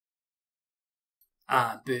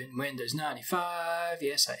I'm booting Windows 95,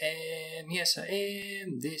 yes I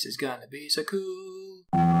am, this is gonna be so cool.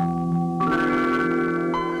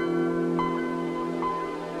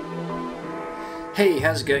 Hey,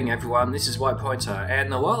 how's it going everyone? This is White Pointer,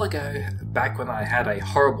 and a while ago, back when I had a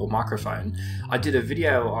horrible microphone, I did a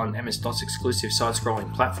video on MS-DOS exclusive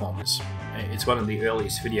side-scrolling platformers. It's one of the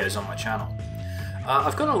earliest videos on my channel.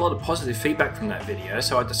 I've got a lot of positive feedback from that video,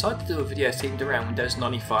 so I decided to do a video themed around Windows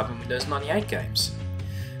 95 and Windows 98 games.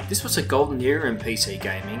 This was a golden era in PC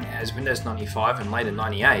gaming, as Windows 95 and later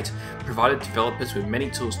 98 provided developers with many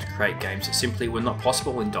tools to create games that simply were not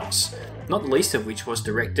possible in DOS, not the least of which was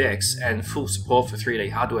DirectX and full support for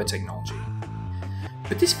 3D hardware technology.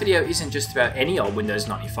 But this video isn't just about any old Windows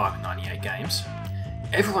 95 and 98 games.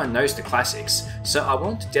 Everyone knows the classics, so I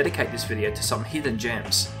want to dedicate this video to some hidden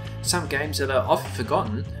gems, some games that are often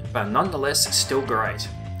forgotten, but nonetheless still great.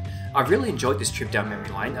 I've really enjoyed this trip down memory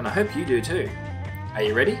lane, and I hope you do too. Are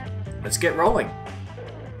you ready? Let's get rolling!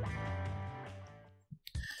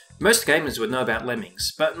 Most gamers would know about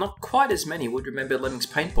Lemmings, but not quite as many would remember Lemmings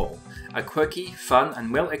Paintball, a quirky, fun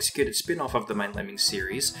and well-executed spin-off of the main Lemmings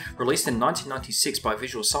series, released in 1996 by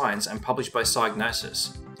Visual Science and published by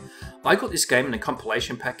Psygnosis. I got this game in a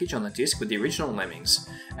compilation package on the disc with the original Lemmings,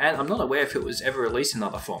 and I'm not aware if it was ever released in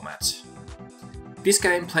other formats. This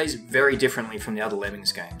game plays very differently from the other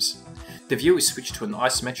Lemmings games. The view is switched to an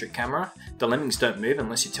isometric camera, the Lemmings don't move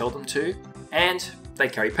unless you tell them to, and they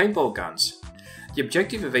carry paintball guns. The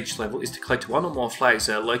objective of each level is to collect one or more flags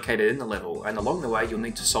that are located in the level, and along the way you'll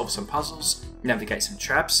need to solve some puzzles, navigate some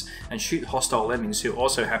traps, and shoot hostile Lemmings who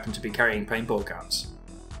also happen to be carrying paintball guns.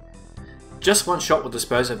 Just one shot will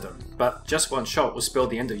dispose of them, but just one shot will spell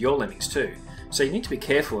the end of your Lemmings too, so you need to be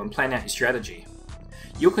careful and plan out your strategy.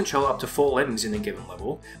 You'll control up to 4 Lemmings in a given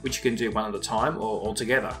level, which you can do one at a time or all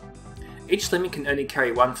together. Each Lemming can only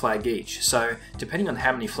carry one flag each, so depending on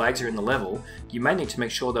how many flags are in the level, you may need to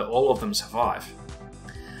make sure that all of them survive.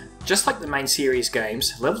 Just like the main series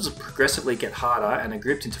games, levels progressively get harder and are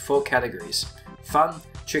grouped into 4 categories: fun,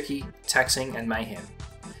 tricky, taxing, and mayhem.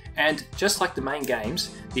 And just like the main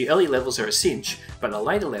games, the early levels are a cinch, but the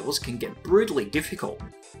later levels can get brutally difficult.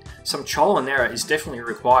 Some trial and error is definitely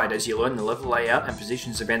required as you learn the level layout and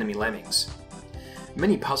positions of enemy Lemmings.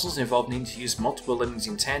 Many puzzles involve needing to use multiple Lemmings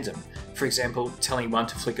in tandem, for example telling one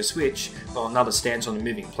to flick a switch while another stands on a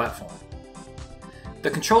moving platform. The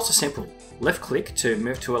controls are simple: left click to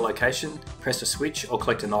move to a location, press a switch or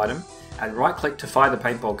collect an item, and right click to fire the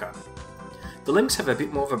paintball gun. The Lemmings have a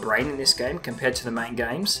bit more of a brain in this game compared to the main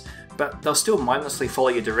games, but they'll still mindlessly follow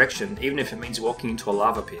your direction even if it means walking into a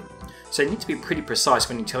lava pit, so you need to be pretty precise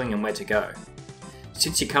when you're telling them where to go.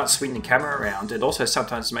 Since you can't swing the camera around, it also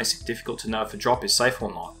sometimes makes it difficult to know if a drop is safe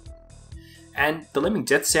or not. And the Lemming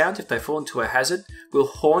death sound if they fall into a hazard will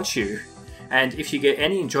haunt you, and if you get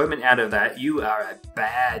any enjoyment out of that, you are a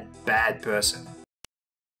bad person.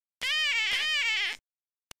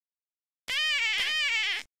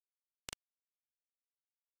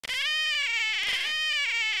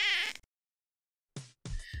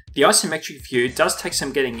 The isometric view does take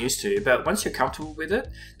some getting used to, but once you're comfortable with it,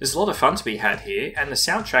 there's a lot of fun to be had here, and the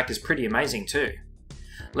soundtrack is pretty amazing too.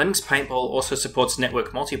 Lemmings Paintball also supports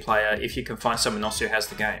network multiplayer if you can find someone else who has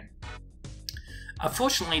the game.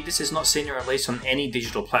 Unfortunately, this is not seen a release on any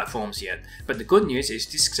digital platforms yet, but the good news is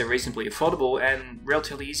discs are reasonably affordable and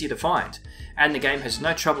relatively easy to find, and the game has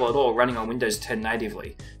no trouble at all running on Windows 10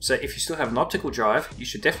 natively, so if you still have an optical drive, you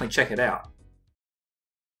should definitely check it out.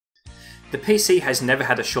 The PC has never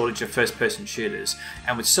had a shortage of first-person shooters,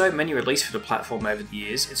 and with so many released for the platform over the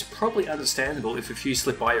years, it's probably understandable if a few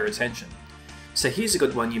slip by your attention. So here's a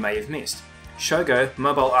good one you may have missed: Shogo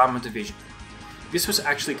Mobile Armor Division. This was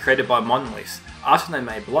actually created by Monolith after they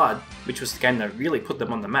made Blood, which was the game that really put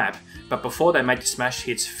them on the map, but before they made the smash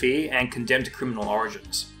hits Fear and Condemned Criminal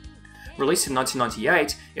Origins. Released in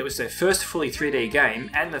 1998, it was their first fully 3D game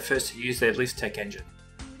and the first to use their LiftTech engine.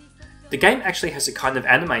 The game actually has a kind of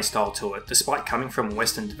anime style to it, despite coming from a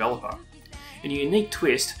Western developer. In a unique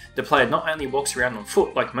twist, the player not only walks around on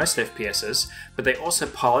foot like most FPSs, but they also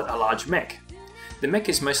pilot a large mech. The mech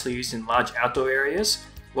is mostly used in large outdoor areas,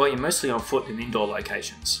 while you're mostly on foot in indoor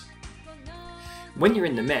locations. When you're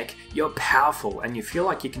in the mech, you're powerful and you feel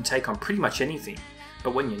like you can take on pretty much anything,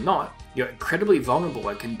 but when you're not, you're incredibly vulnerable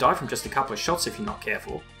and can die from just a couple of shots if you're not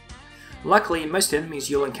careful. Luckily, most enemies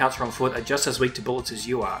you'll encounter on foot are just as weak to bullets as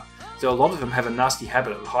you are, though a lot of them have a nasty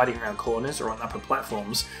habit of hiding around corners or on upper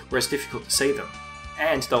platforms where it's difficult to see them,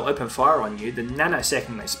 and they'll open fire on you the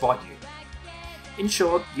nanosecond they spot you. In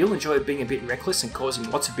short, you'll enjoy being a bit reckless and causing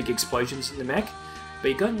lots of big explosions in the mech, but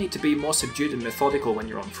you're going to need to be more subdued and methodical when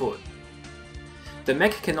you're on foot. The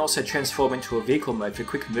mecha can also transform into a vehicle mode for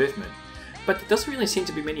quick movement, but there doesn't really seem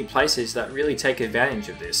to be many places that really take advantage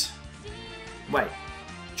of this. Wait,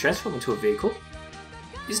 transform into a vehicle?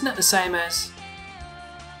 Isn't that the same as...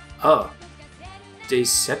 Oh,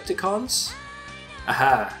 Decepticons?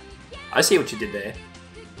 Aha, I see what you did there.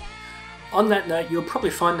 On that note, you'll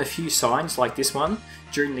probably find a few signs like this one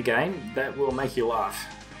during the game that will make you laugh.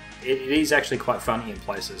 It is actually quite funny in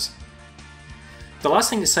places. The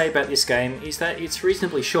last thing to say about this game is that it's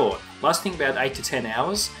reasonably short, lasting about 8 to 10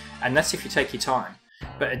 hours, and that's if you take your time.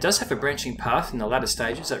 But it does have a branching path in the latter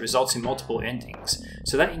stages that results in multiple endings,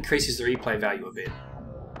 so that increases the replay value a bit.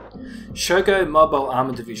 Shogo Mobile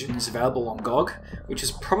Armor Division is available on GOG, which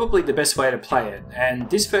is probably the best way to play it, and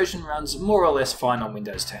this version runs more or less fine on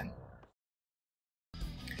Windows 10.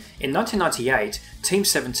 In 1998, Team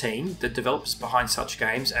 17, the developers behind such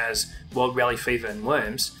games as World Rally Fever and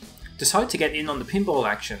Worms, decided to get in on the pinball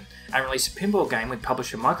action and release a pinball game with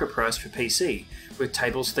publisher Microprose for PC, with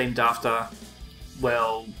tables themed after,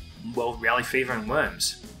 well, World Rally Fever and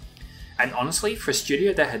Worms. And honestly, for a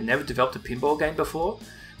studio that had never developed a pinball game before,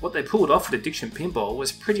 what they pulled off with Addiction Pinball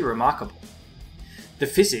was pretty remarkable. The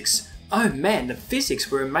physics, oh man, the physics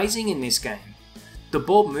were amazing in this game. The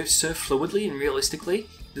ball moved so fluidly and realistically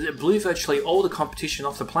that it blew virtually all the competition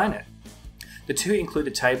off the planet. The two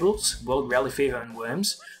included tables, World Rally Fever and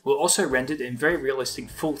Worms, were also rendered in very realistic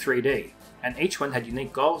full 3D, and each one had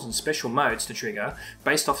unique goals and special modes to trigger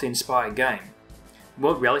based off the inspired game.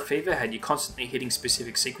 World Rally Fever had you constantly hitting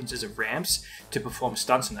specific sequences of ramps to perform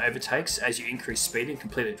stunts and overtakes as you increased speed and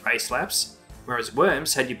completed race laps, whereas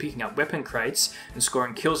Worms had you picking up weapon crates and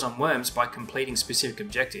scoring kills on worms by completing specific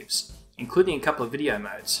objectives, including a couple of video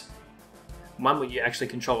modes. One where you actually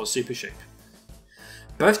control a super sheep.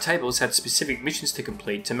 Both tables had specific missions to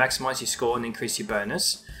complete to maximise your score and increase your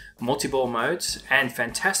bonus, multi-ball modes, and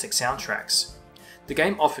fantastic soundtracks. The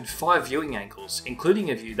game offered 5 viewing angles,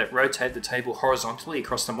 including a view that rotated the table horizontally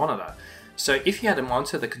across the monitor, so if you had a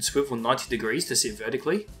monitor that could swivel 90 degrees to sit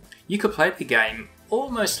vertically, you could play the game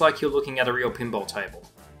almost like you're looking at a real pinball table.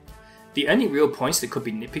 The only real points that could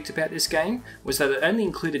be nitpicked about this game was that it only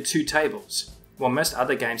included 2 tables, while most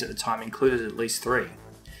other games at the time included at least 3,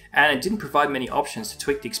 and it didn't provide many options to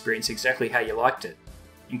tweak the experience exactly how you liked it,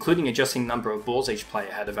 including adjusting the number of balls each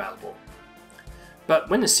player had available. But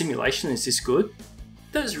when the simulation is this good,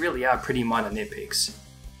 those really are pretty minor nitpicks.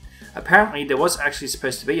 Apparently there was actually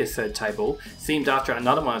supposed to be a third table themed after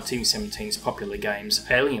another one of Team 17's popular games,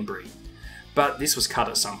 Alien Breed, but this was cut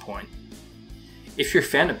at some point. If you're a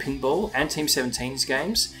fan of Pinball and Team 17's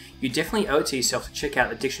games, you definitely owe it to yourself to check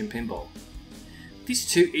out Addiction Pinball. This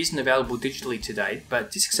too isn't available digitally to date,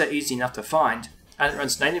 but discs are easy enough to find, and it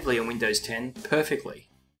runs natively on Windows 10 perfectly.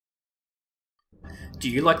 Do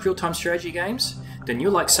you like real-time strategy games? Then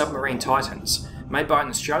you'll like Submarine Titans, made by an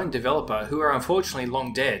Australian developer who are unfortunately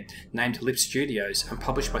long dead, named Lip Studios, and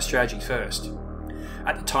published by Strategy First.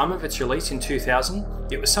 At the time of its release in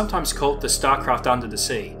 2000, it was sometimes called the StarCraft Under the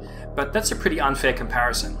Sea, but that's a pretty unfair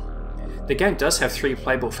comparison. The game does have 3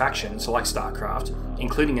 playable factions like StarCraft,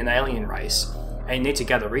 including an alien race, and you need to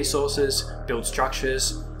gather resources, build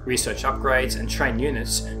structures, research upgrades, and train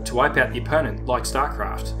units to wipe out the opponent like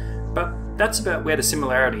StarCraft, but that's about where the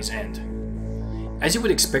similarities end. As you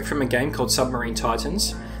would expect from a game called Submarine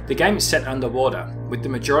Titans, the game is set underwater, with the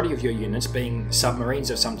majority of your units being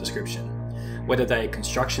submarines of some description, whether they are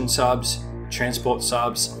construction subs, transport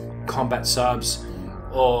subs, combat subs,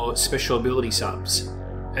 or special ability subs.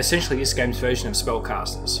 Essentially this game's version of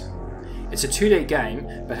spellcasters. It's a 2D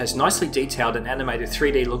game, but has nicely detailed and animated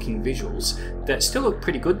 3D looking visuals that still look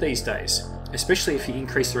pretty good these days, especially if you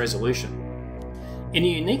increase the resolution. In a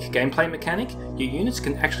unique gameplay mechanic, your units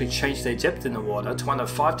can actually change their depth in the water to one of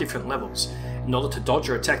 5 different levels in order to dodge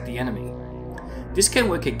or attack the enemy. This can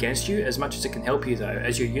work against you as much as it can help you though,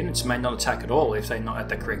 as your units may not attack at all if they're not at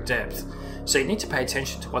the correct depth, so you need to pay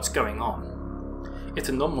attention to what's going on. If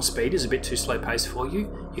the normal speed is a bit too slow paced for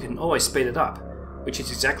you, you can always speed it up, which is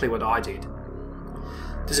exactly what I did.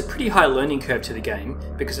 There's a pretty high learning curve to the game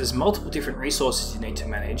because there's multiple different resources you need to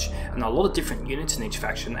manage and a lot of different units in each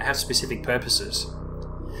faction that have specific purposes.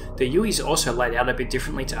 The UI is also laid out a bit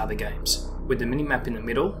differently to other games, with the minimap in the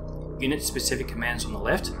middle, unit-specific commands on the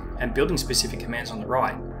left, and building-specific commands on the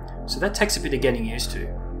right, so that takes a bit of getting used to.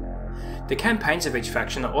 The campaigns of each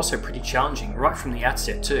faction are also pretty challenging right from the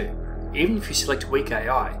outset too, even if you select weak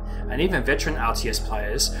AI, and even veteran RTS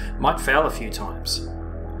players might fail a few times.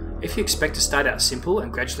 If you expect to start out simple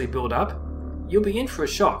and gradually build up, you'll be in for a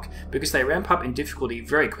shock because they ramp up in difficulty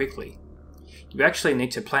very quickly. You actually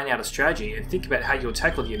need to plan out a strategy and think about how you'll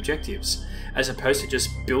tackle the objectives, as opposed to just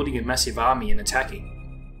building a massive army and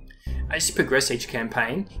attacking. As you progress each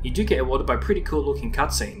campaign, you do get awarded by pretty cool looking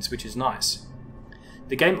cutscenes, which is nice.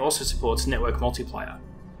 The game also supports network multiplayer.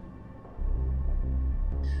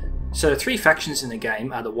 So the three factions in the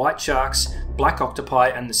game are the White Sharks, Black Octopi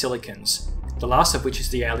and the Silicons, the last of which is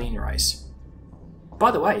the alien race.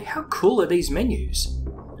 By the way, how cool are these menus?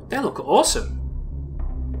 They look awesome!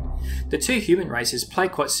 The two human races play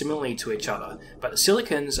quite similarly to each other, but the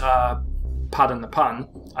Silicons are, pardon the pun,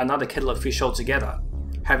 another kettle of fish altogether,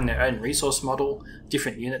 having their own resource model,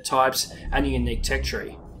 different unit types, and a unique tech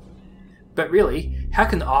tree. But really, how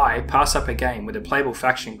can I pass up a game with a playable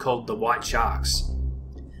faction called the White Sharks?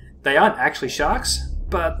 They aren't actually sharks,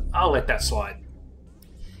 but I'll let that slide.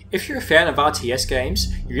 If you're a fan of RTS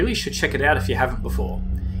games, you really should check it out if you haven't before.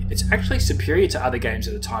 It's actually superior to other games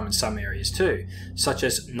at the time in some areas too, such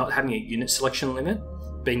as not having a unit selection limit,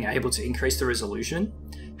 being able to increase the resolution,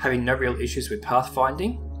 having no real issues with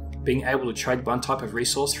pathfinding, being able to trade one type of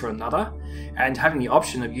resource for another, and having the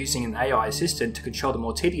option of using an AI assistant to control the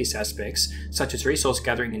more tedious aspects, such as resource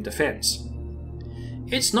gathering and defense.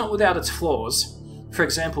 It's not without its flaws. For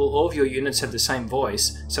example, all of your units have the same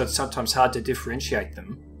voice, so it's sometimes hard to differentiate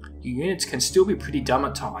them. Your units can still be pretty dumb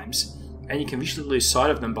at times, and you can visually lose sight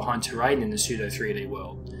of them behind terrain in the pseudo 3D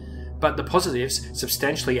world. But the positives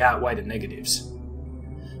substantially outweigh the negatives.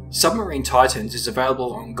 Submarine Titans is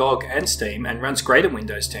available on GOG and Steam and runs great in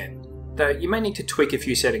Windows 10, though you may need to tweak a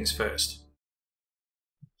few settings first.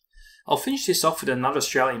 I'll finish this off with another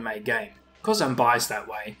Australian-made game, because I'm biased that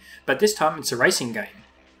way, but this time it's a racing game.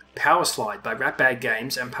 Powerslide by Ratbag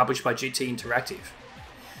Games and published by GT Interactive.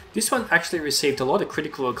 This one actually received a lot of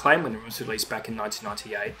critical acclaim when it was released back in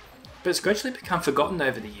 1998, but it's gradually become forgotten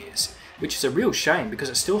over the years, which is a real shame because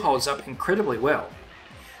it still holds up incredibly well.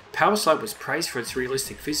 Powerslide was praised for its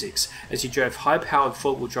realistic physics, as you drove high-powered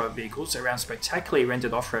four-wheel drive vehicles around spectacularly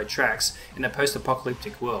rendered off-road tracks in a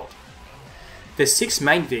post-apocalyptic world. There's 6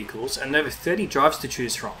 main vehicles and over 30 drives to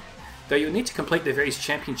choose from, though you'll need to complete the various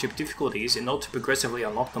championship difficulties in order to progressively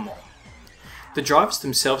unlock them all. The drivers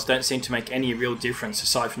themselves don't seem to make any real difference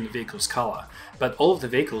aside from the vehicle's colour, but all of the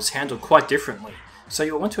vehicles handle quite differently, so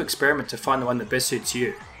you'll want to experiment to find the one that best suits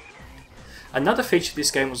you. Another feature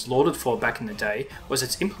this game was lauded for back in the day was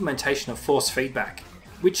its implementation of force feedback,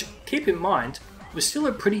 which, keep in mind, was still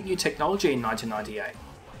a pretty new technology in 1998.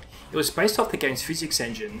 It was based off the game's physics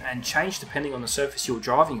engine and changed depending on the surface you were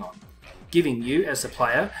driving on, giving you, as the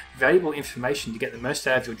player, valuable information to get the most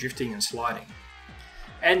out of your drifting and sliding.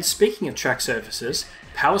 And speaking of track surfaces,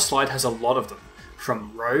 Powerslide has a lot of them,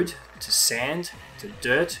 from road, to sand, to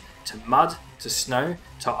dirt, to mud, to snow,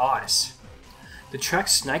 to ice. The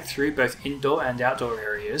tracks snake through both indoor and outdoor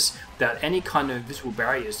areas without any kind of visible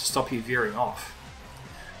barriers to stop you veering off.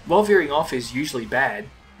 While veering off is usually bad,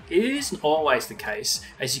 it isn't always the case,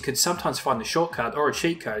 as you can sometimes find a shortcut or a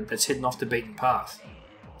cheat code that's hidden off the beaten path.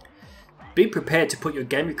 Be prepared to put your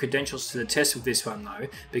gaming credentials to the test with this one though,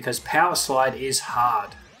 because Powerslide is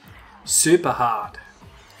hard. Super hard.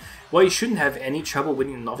 While you shouldn't have any trouble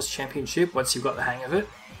winning the Novice Championship once you've got the hang of it,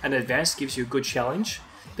 and Advanced gives you a good challenge,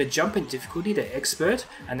 the jump in difficulty to Expert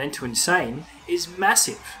and then to Insane is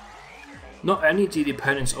massive. Not only do the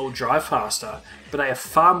opponents all drive faster, but they are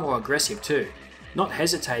far more aggressive too, not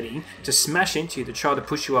hesitating to smash into you to try to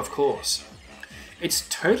push you off course. It's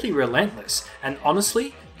totally relentless, and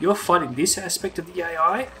honestly, you're fighting this aspect of the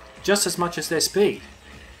AI just as much as their speed.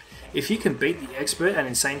 If you can beat the Expert and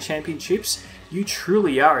Insane championships, you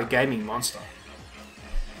truly are a gaming monster.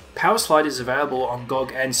 Powerslide is available on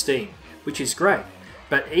GOG and Steam, which is great,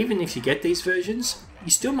 but even if you get these versions,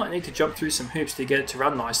 you still might need to jump through some hoops to get it to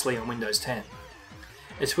run nicely on Windows 10.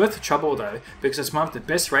 It's worth the trouble though, because it's one of the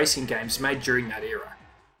best racing games made during that era.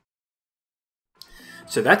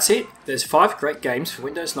 So that's it. There's 5 great games for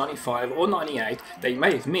Windows 95 or 98 that you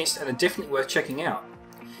may have missed and are definitely worth checking out.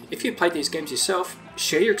 If you've played these games yourself,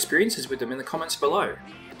 share your experiences with them in the comments below.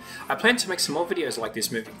 I plan to make some more videos like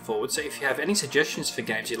this moving forward, so if you have any suggestions for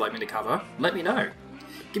games you'd like me to cover, let me know.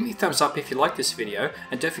 Give me a thumbs up if you like this video,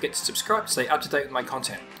 and don't forget to subscribe to stay up to date with my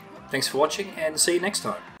content. Thanks for watching, and see you next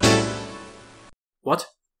time. What?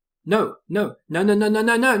 No, no, no, no, no, no,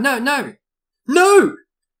 no, no, no, no! No!